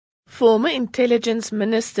Former Intelligence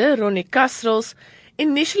Minister Ronnie Kasrils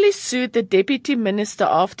initially sued the Deputy Minister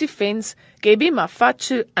of Defence, Kebby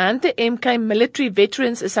Maphatsoe, and the MK Military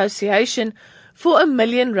Veterans Association for R1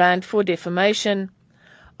 million for defamation.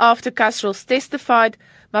 After Kasrils testified,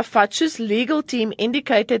 Maphatsoe's legal team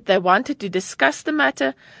indicated they wanted to discuss the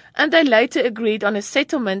matter, and they later agreed on a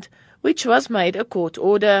settlement, which was made a court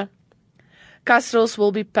order. Kasrils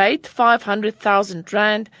will be paid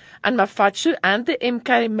R500,000, and Maphatsoe and the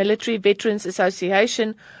MK Military Veterans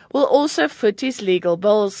Association will also foot his legal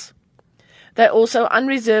bills. They also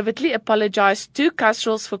unreservedly apologized to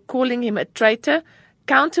Kasrils for calling him a traitor,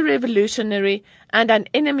 counter-revolutionary, and an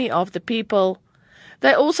enemy of the people.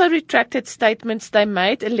 They also retracted statements they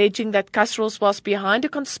made alleging that Kasrils was behind a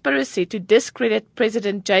conspiracy to discredit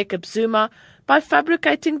President Jacob Zuma by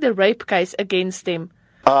fabricating the rape case against him.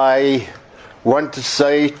 I want to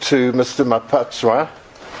say to Mr. Maphatsoe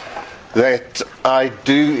that I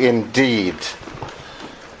do indeed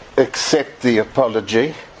accept the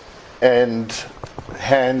apology and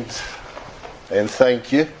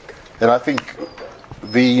thank you. And I think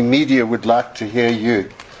the media would like to hear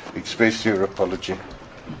you express your apology.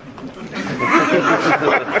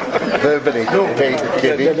 Verbally.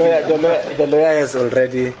 The lawyer has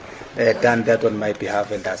already done that on my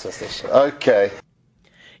behalf in the association. Okay.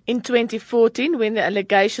 In 2014, when the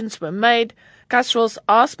allegations were made, Kasrils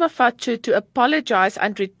asked Maphatsoe to apologize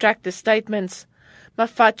and retract the statements.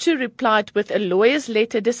 Maphatsoe replied with a lawyer's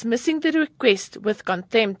letter dismissing the request with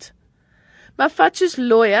contempt. Maphatsoe's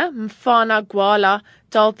lawyer, Mfana Gwala,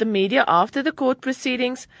 told the media after the court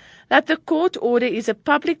proceedings that the court order is a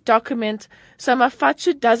public document, so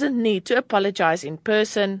Maphatsoe doesn't need to apologize in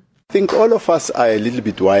person. I think all of us are a little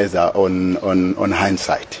bit wiser on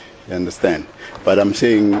hindsight, you understand? But I'm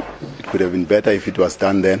saying it could have been better if it was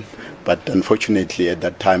done then, but unfortunately at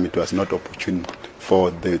that time it was not opportune for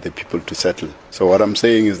the people to settle. So what I'm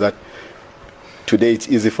saying is that today it's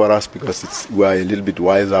easy for us because we are a little bit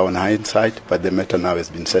wiser on hindsight, but the matter now has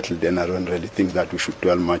been settled and I don't really think that we should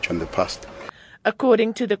dwell much on the past.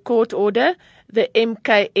 According to the court order, the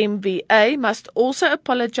MKMVA must also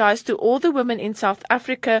apologize to all the women in South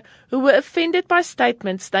Africa who were offended by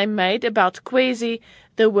statements they made about Khwezi,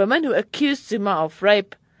 the woman who accused Zuma of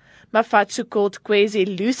rape. Maphatsoe called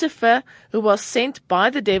Khwezi Lucifer, who was sent by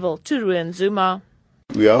the devil to ruin Zuma.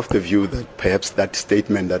 We are of the view that perhaps that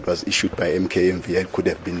statement that was issued by MKMVA could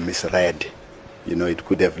have been misread. You know, it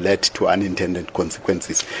could have led to unintended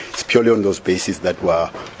consequences. It's purely on those bases that we're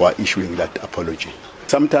issuing that apology.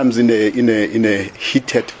 Sometimes in a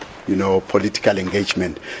heated, political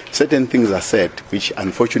engagement, certain things are said which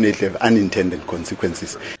unfortunately have unintended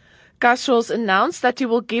consequences. Kasrils announced that he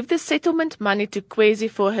will give the settlement money to Khwezi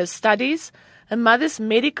for her studies, her mother's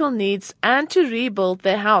medical needs, and to rebuild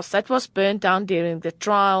their house that was burned down during the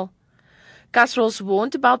trial. Kasrils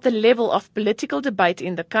warned about the level of political debate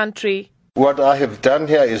in the country. What I have done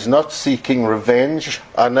here is not seeking revenge.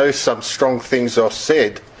 I know some strong things are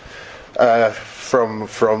said from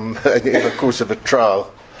in the course of a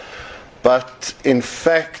trial, but in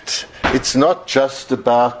fact it's not just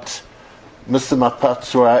about Mr.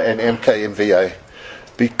 Maphatsoe and MKMVA,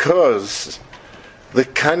 because the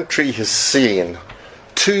country has seen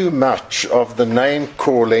too much of the name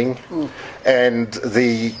calling and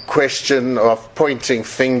the question of pointing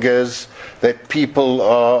fingers that people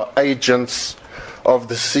are agents of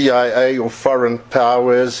the CIA or foreign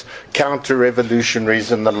powers,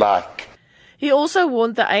 counter-revolutionaries and the like. He also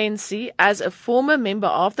warned the ANC, as a former member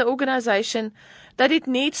of the organization, that it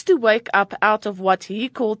needs to wake up out of what he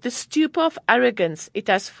called the stupor of arrogance it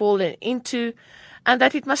has fallen into, and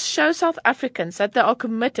that it must show South Africans that they are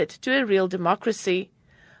committed to a real democracy.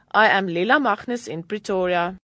 I am Liela Magnus in Pretoria.